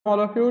All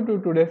of you to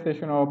today's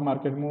session of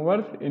Market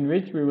Movers, in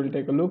which we will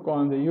take a look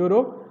on the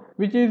euro,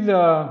 which is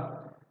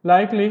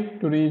likely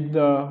to reach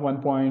the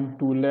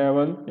 1.2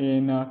 level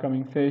in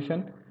coming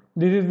session.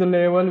 This is the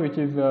level which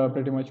is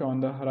pretty much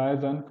on the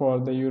horizon for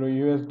the euro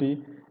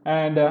USD,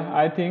 and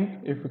I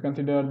think if we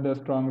consider the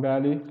strong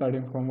rally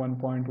starting from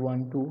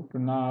 1.12 to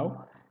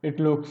now, it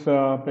looks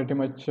pretty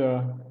much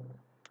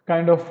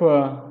kind of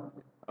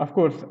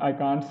course I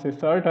can't say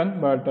certain,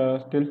 but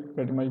still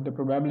pretty much the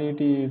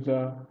probability is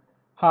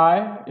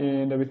high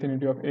in the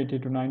vicinity of 80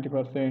 to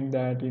 90%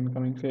 that in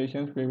coming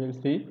sessions we will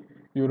see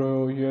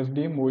euro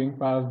USD moving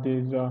past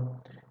this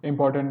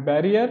important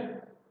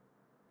barrier.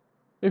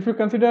 If you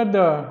consider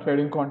the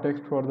trading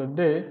context for the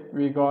day,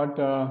 we got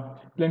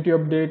plenty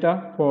of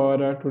data for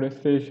today's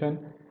session.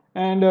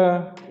 And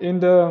in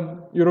the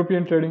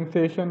European trading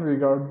session, we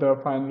got the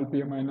final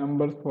PMI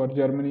numbers for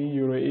Germany,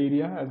 Euro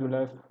area, as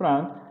well as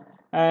France.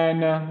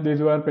 And these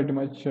were pretty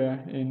much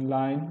in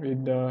line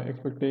with the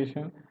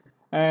expectation.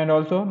 And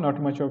also, not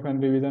much of a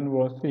revision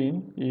was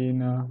seen in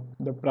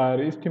the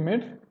prior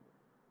estimates.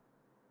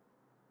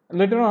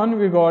 Later on,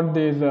 we got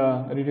these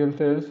retail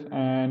sales,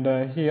 and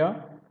here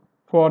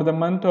for the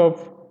month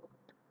of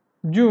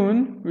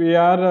June, we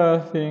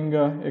are seeing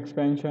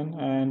expansion,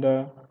 and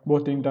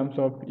both in terms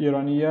of year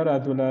on year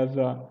as well as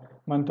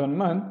month on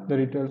month, the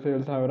retail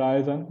sales have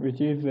risen,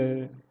 which is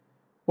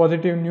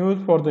positive news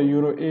for the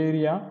euro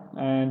area,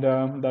 and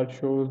that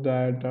shows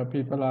that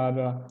people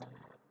are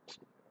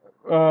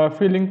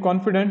feeling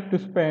confident to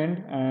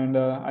spend, and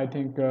I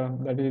think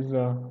that is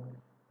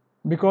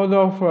because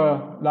of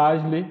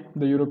largely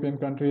the European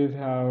countries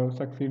have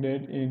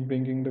succeeded in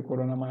bringing the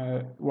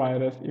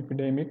coronavirus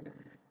epidemic,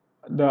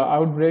 the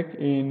outbreak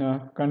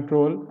in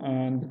control,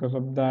 and because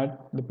of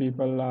that the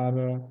people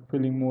are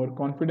feeling more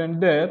confident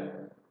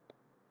there.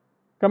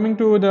 Coming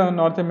to the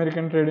North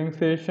American trading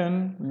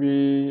session,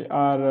 we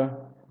are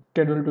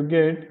scheduled to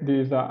get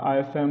these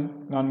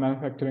ISM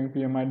non-manufacturing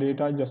PMI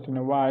data just in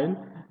a while,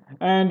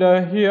 and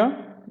here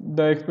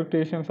the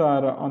expectations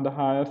are on the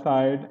higher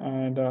side,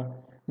 and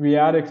we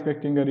are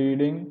expecting a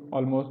reading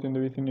almost in the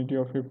vicinity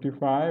of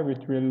 55,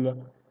 which will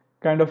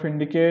kind of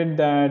indicate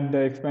that the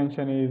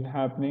expansion is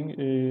happening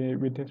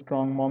with a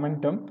strong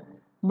momentum.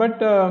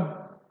 But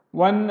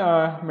one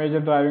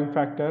major driving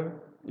factor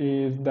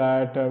is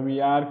that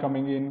we are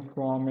coming in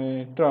from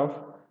a trough.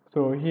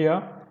 So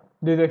here,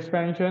 this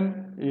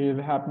expansion is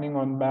happening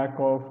on back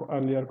of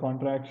earlier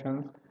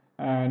contractions,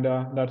 and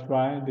that's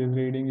why this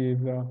reading is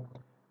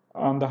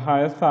on the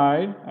higher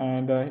side,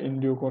 and in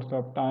due course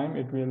of time,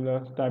 it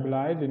will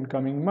stabilize in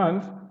coming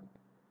months.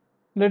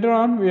 Later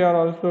on, we are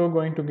also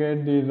going to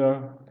get these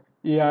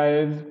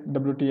EIS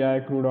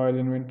WTI crude oil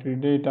inventory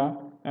data,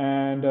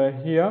 and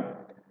here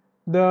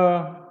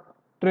the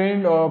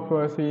trend of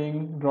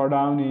seeing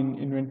drawdown in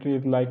inventory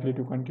is likely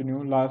to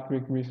continue. Last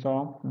week we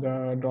saw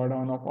the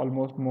drawdown of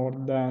almost more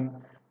than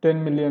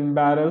 10 million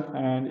barrels,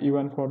 and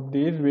even for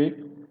this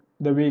week,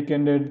 the week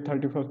ended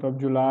 31st of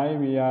July,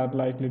 we are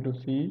likely to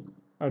see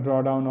a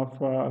drawdown of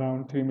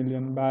around 3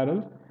 million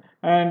barrels.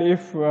 And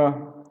if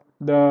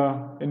the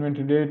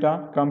inventory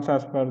data comes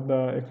as per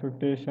the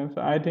expectations,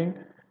 I think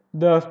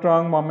the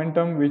strong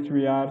momentum which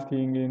we are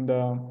seeing in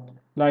the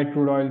light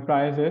crude oil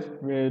prices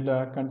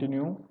will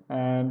continue,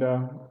 and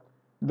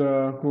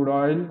the crude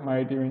oil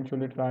might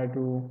eventually try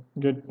to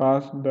get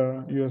past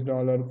the US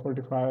dollar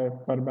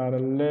 45 per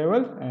barrel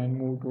levels and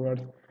move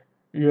towards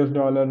US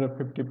dollar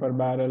 50 per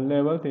barrel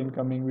levels in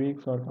coming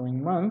weeks or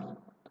coming months.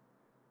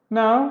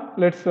 Now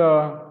let's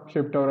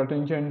shift our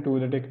attention to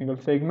the technical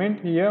segment.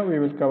 Here we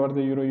will cover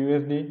the Euro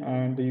USD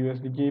and the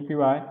USD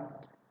JPY.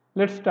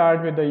 Let's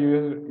start with the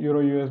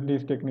Euro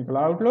USD's technical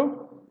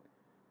outlook.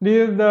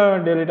 This is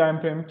the daily time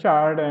frame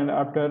chart, and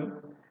after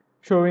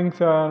showing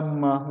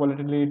some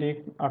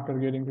volatility after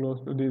getting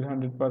close to this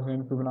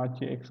 100%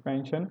 Fibonacci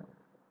expansion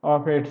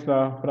of its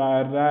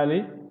prior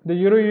rally, the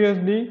Euro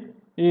USD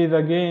is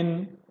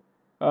again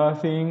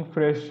seeing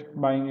fresh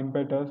buying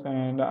impetus,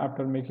 and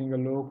after making a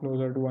low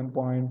closer to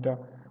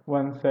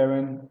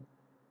 1.17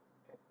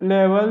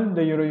 level,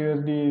 the Euro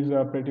USD is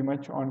pretty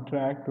much on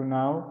track to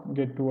now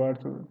get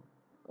towards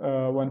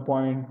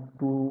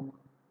 1.2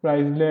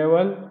 price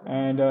level,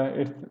 and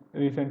its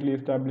recently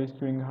established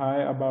swing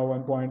high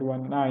above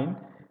 1.19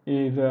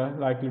 is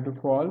likely to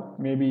fall,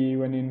 maybe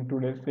even in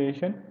today's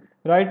session.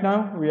 Right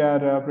now we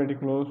are pretty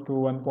close to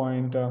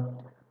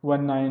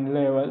 1.19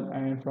 level,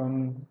 and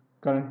from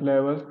current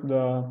levels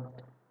the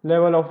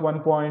level of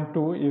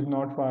 1.2 is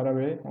not far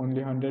away,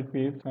 only 100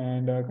 pips,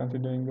 and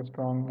considering the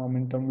strong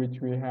momentum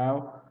which we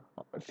have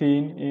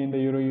seen in the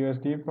Euro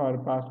USD for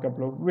past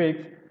couple of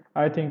weeks,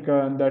 I think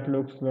that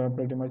looks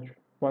pretty much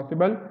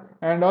possible.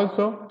 And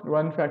also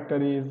one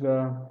factor is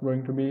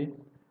going to be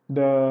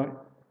the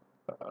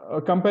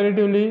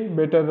comparatively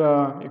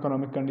better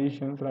economic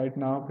conditions right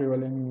now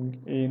prevailing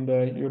in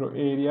the euro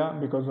area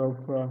because of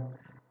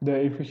the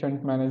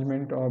efficient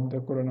management of the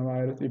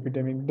coronavirus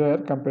epidemic there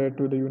compared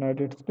to the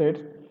United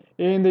States.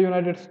 In the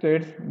United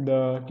States,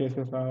 the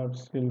cases are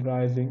still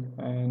rising,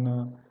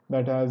 and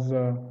that has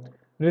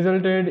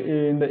resulted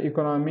in the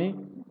economy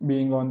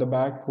being on the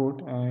back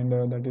foot, and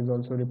that is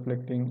also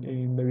reflecting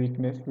in the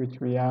weakness which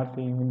we are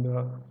seeing in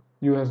the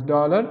US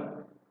dollar.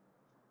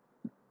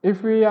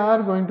 If we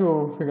are going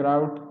to figure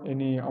out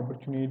any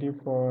opportunity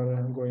for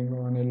going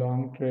on a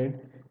long trade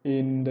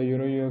in the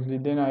Euro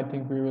USD, then I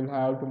think we will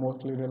have to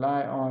mostly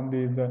rely on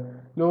this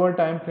lower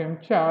time frame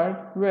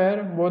chart,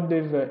 where both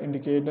these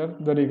indicators,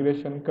 the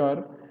regression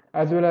curve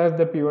as well as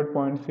the pivot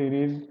point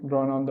series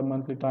drawn on the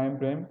monthly time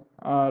frame,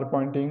 are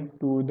pointing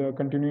to the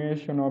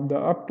continuation of the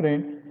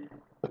uptrend.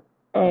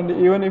 And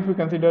even if we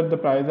consider the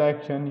price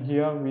action,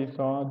 here we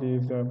saw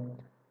this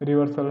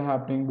reversal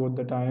happening both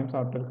the times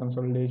after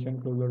consolidation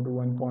closer to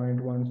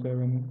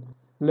 1.17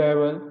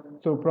 level.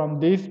 So from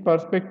this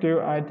perspective,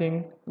 I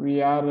think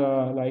we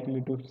are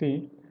likely to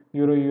see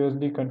Euro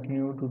USD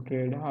continue to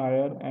trade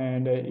higher.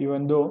 And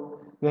even though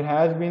there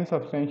has been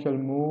substantial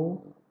move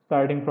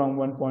starting from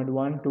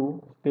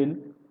 1.12, still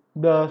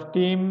the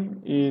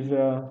steam is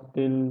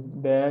still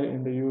there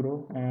in the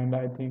euro, and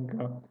I think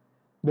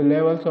the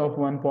levels of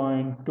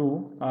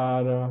 1.2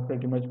 are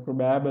pretty much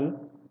probable.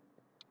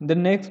 The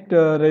next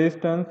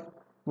resistance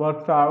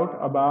works out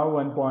above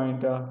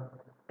 1.2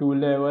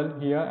 level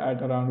here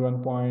at around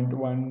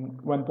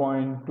 1.1,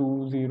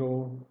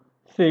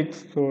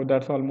 1.206. So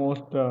that's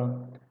almost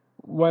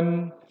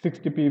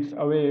 160 pips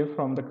away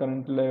from the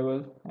current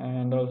levels,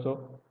 and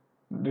also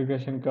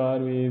regression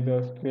curve is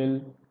still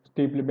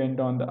steeply bent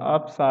on the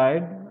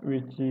upside,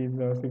 which is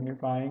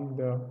signifying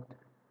the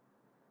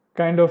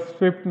kind of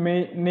swift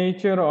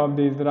nature of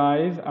this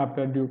rise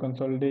after due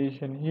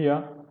consolidation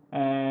here.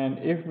 And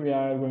if we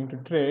are going to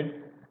trade,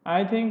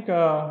 I think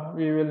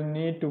we will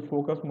need to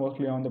focus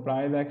mostly on the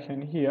price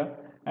action here.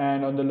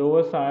 And on the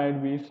lower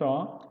side, we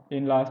saw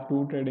in last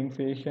two trading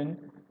session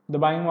the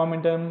buying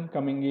momentum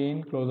coming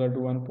in closer to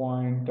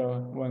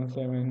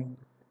 1.17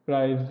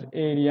 price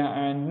area,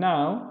 and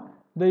now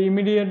the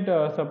immediate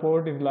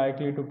support is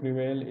likely to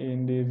prevail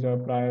in these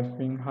prior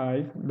swing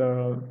highs,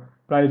 the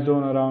price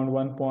zone around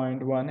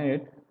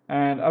 1.18.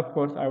 And of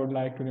course, I would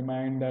like to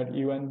remind that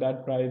even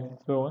that price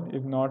zone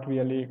is not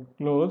really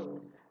close,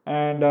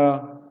 and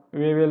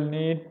we will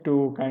need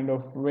to kind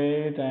of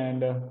wait,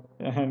 and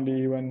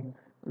even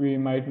we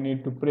might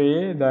need to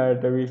pray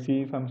that we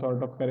see some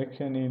sort of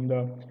correction in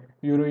the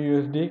Euro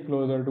USD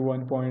closer to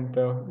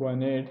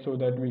 1.18 so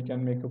that we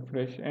can make a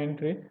fresh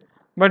entry.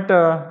 But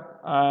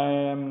I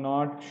am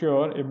not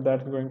sure if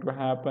that's going to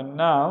happen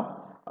now.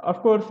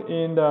 Of course,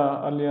 in the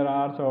earlier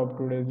hours of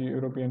today's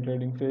European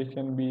trading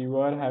session, we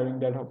were having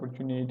that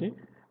opportunity,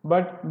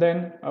 but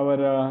then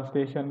our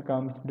session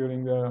comes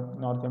during the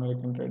North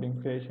American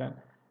trading session,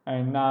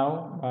 and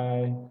now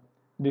by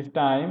this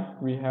time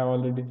we have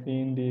already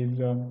seen these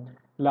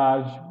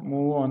large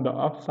move on the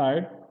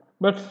upside.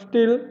 But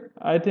still,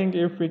 I think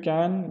if we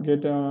can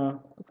get a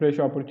fresh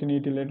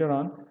opportunity later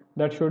on,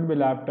 that should be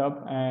lapped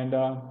up. And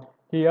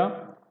here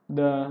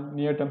the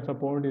near term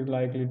support is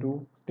likely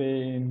to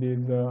stay in this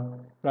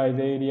price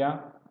area.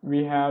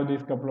 We have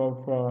this couple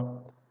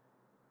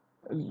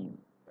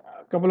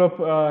of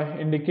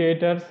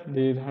indicators.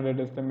 This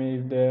 100 SMA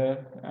is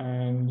there,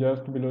 and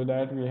just below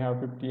that we have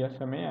 50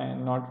 SMA,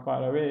 and not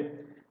far away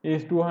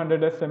is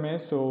 200 SMA,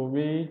 so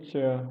which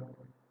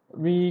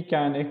we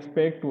can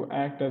expect to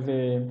act as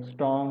a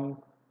strong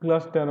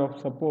cluster of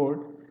support.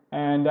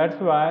 And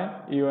that's why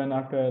even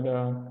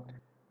after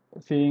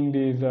seeing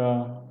these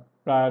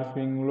prior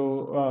swing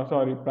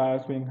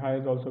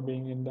highs also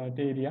being in that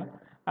area,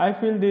 I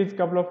feel these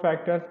couple of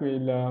factors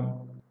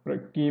will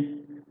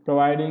keep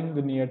providing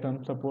the near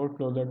term support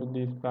closer to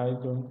these price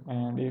zones.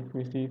 And if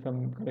we see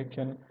some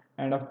correction,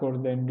 and of course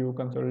then due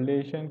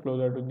consolidation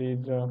closer to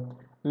these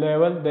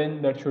level,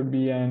 then that should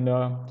be an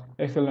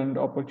excellent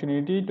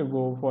opportunity to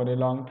go for a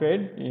long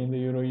trade in the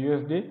Euro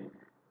USD.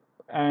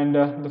 And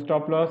the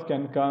stop loss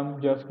can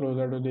come just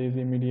closer to this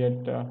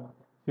immediate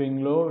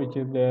swing low, which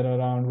is there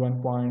around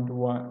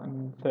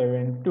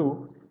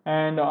 1.172.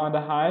 And on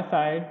the high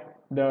side,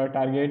 the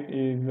target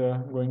is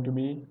going to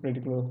be pretty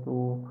close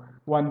to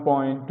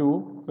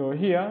 1.2. So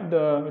here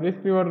the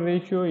risk reward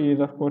ratio is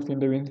of course in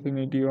the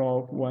vicinity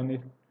of 1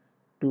 is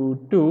to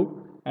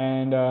 2.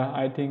 And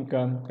I think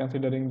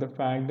considering the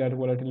fact that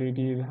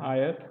volatility is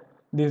higher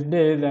these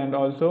days, and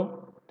also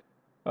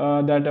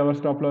that our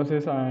stop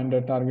losses and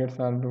targets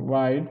are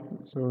wide,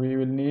 so we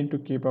will need to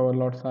keep our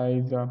lot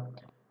size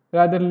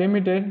rather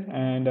limited,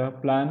 and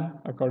plan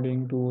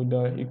according to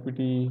the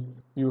equity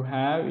you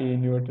have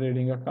in your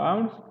trading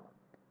accounts.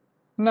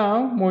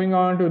 Now, moving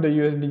on to the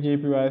USD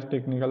JPY's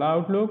technical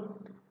outlook.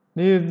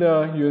 This is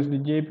the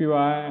USD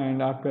JPY,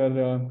 and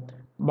after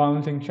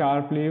bouncing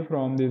sharply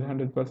from this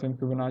 100%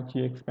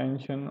 Fibonacci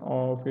expansion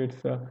of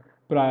its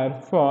prior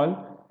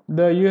fall,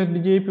 the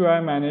USD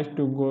JPY managed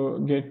to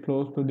get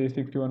close to the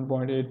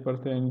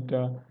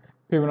 61.8%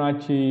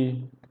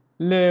 Fibonacci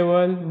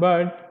level,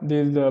 but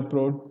this is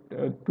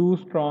too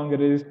strong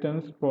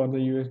resistance for the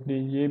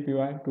USD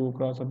JPY to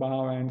cross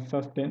above and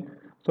sustain.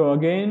 So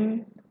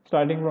again,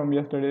 starting from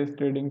yesterday's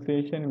trading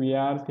session, we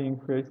are seeing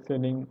fresh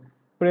selling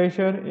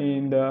pressure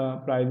in the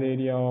price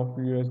area of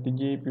USD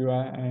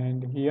JPY,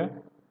 and here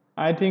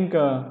I think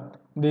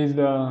this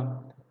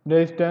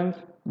resistance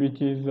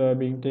which is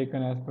being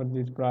taken as per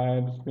these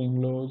prior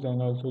swing lows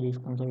and also this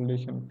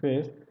consolidation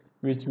phase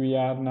which we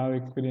are now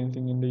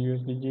experiencing in the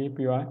USD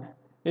JPY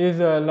is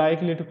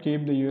likely to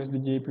keep the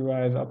USD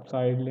JPY as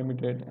upside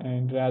limited,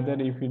 and rather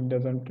if it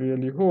doesn't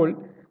really hold,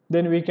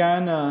 then we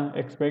can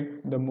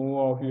expect the move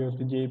of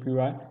USD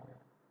JPY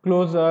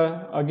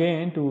closer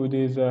again to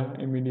this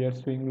immediate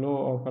swing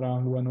low of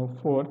around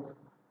 104.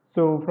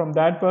 So from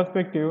that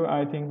perspective,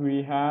 I think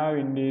we have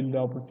indeed the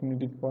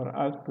opportunities for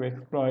us to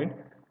exploit,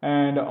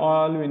 and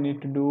all we need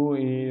to do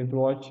is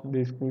watch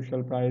these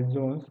crucial price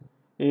zones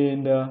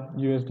in the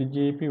USD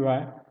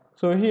JPY.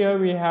 So here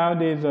we have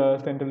this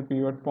central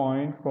pivot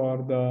point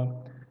for the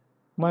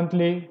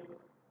monthly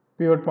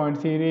pivot point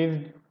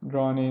series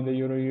drawn in the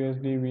Euro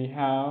USD. We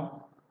have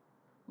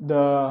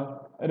the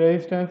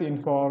resistance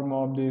in form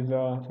of this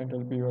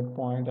central pivot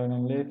point, and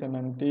unless and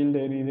until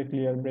there is a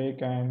clear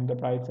break and the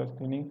price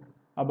sustaining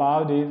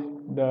above this,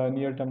 the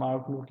near term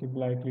outlook is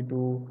likely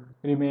to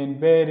remain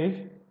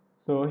bearish.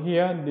 So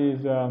here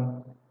this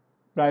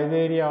price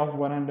area of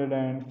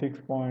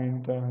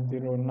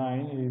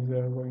 106.09 is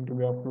going to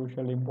be of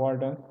crucial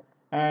importance,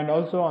 and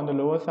also on the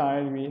lower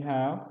side we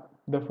have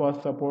the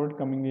first support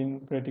coming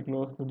in pretty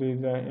close to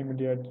this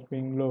immediate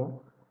swing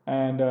low,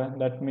 and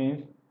that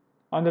means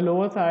on the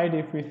lower side,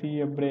 if we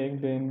see a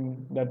break,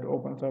 then that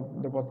opens up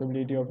the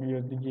possibility of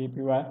USD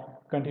JPY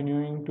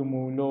continuing to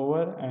move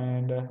lower,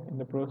 and in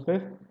the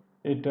process,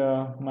 it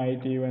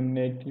might even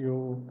net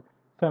you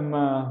some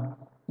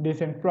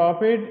decent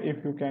profit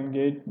if you can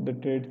get the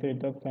trade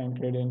setups and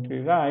trade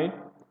entry right.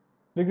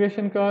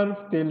 Regression curve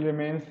still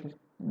remains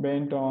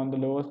bent on the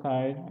lower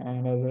side,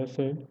 and as I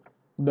said,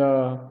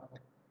 the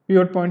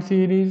pivot point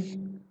series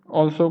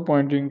also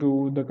pointing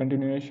to the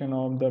continuation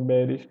of the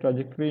bearish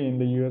trajectory in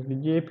the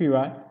USD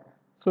JPY.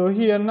 So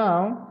here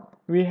now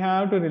we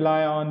have to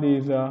rely on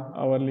this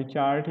hourly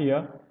chart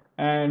here,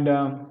 and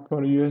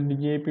for USD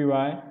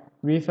JPY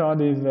we saw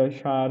this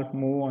sharp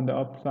move on the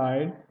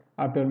upside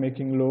after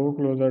making low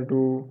closer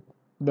to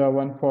the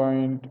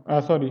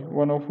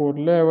 104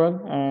 level,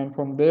 and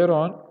from there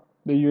on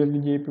the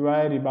USD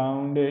JPY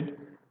rebounded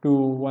to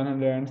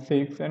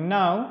 106, and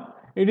now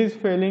it is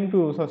failing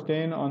to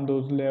sustain on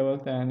those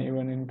levels, and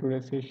even in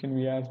today's session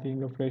we are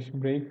seeing a fresh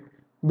break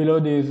below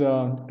this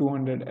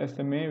 200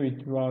 SMA,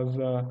 which was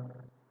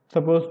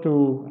supposed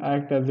to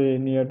act as a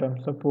near-term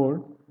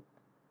support.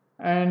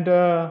 And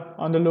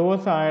on the lower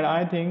side,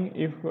 I think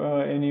if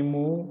any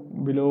move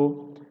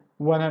below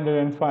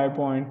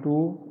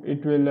 105.2,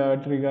 it will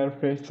trigger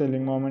fresh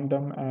selling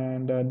momentum,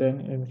 and then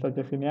in such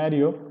a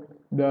scenario,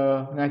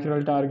 the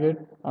natural target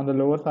on the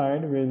lower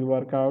side will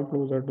work out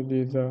closer to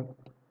this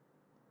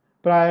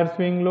prior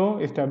swing low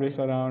established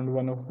around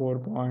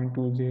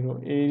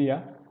 104.20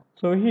 area.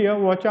 So here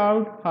watch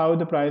out how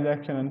the price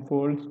action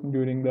unfolds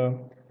during the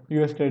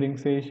US trading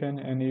session,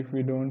 and if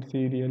we don't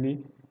see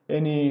really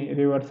any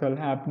reversal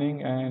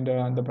happening and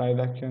the price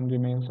action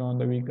remains on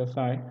the weaker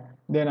side,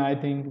 then I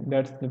think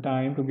that's the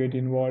time to get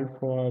involved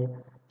for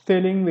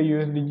selling the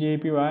USD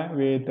JPY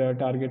with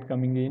target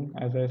coming in,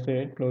 as I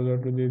said, closer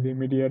to this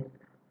immediate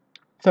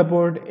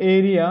support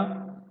area,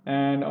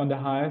 and on the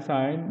higher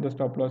side the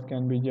stop loss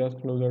can be just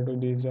closer to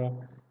this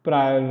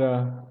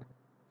prior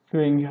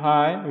swing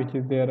high which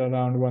is there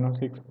around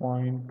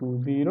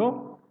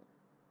 106.20.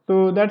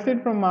 So that's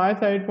it from my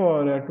side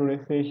for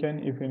today's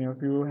session. If any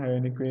of you have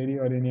any query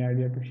or any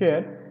idea to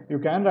share, you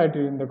can write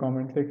it in the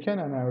comment section,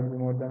 and I would be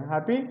more than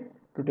happy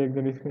to take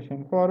the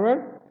discussion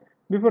forward.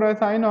 Before I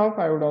sign off,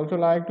 I would also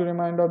like to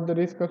remind of the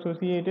risk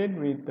associated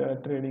with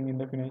trading in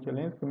the financial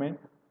instrument,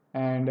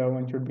 and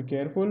one should be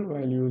careful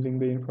while using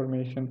the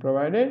information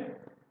provided.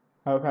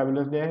 Have a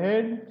fabulous day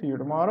ahead. See you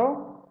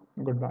tomorrow.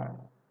 Goodbye.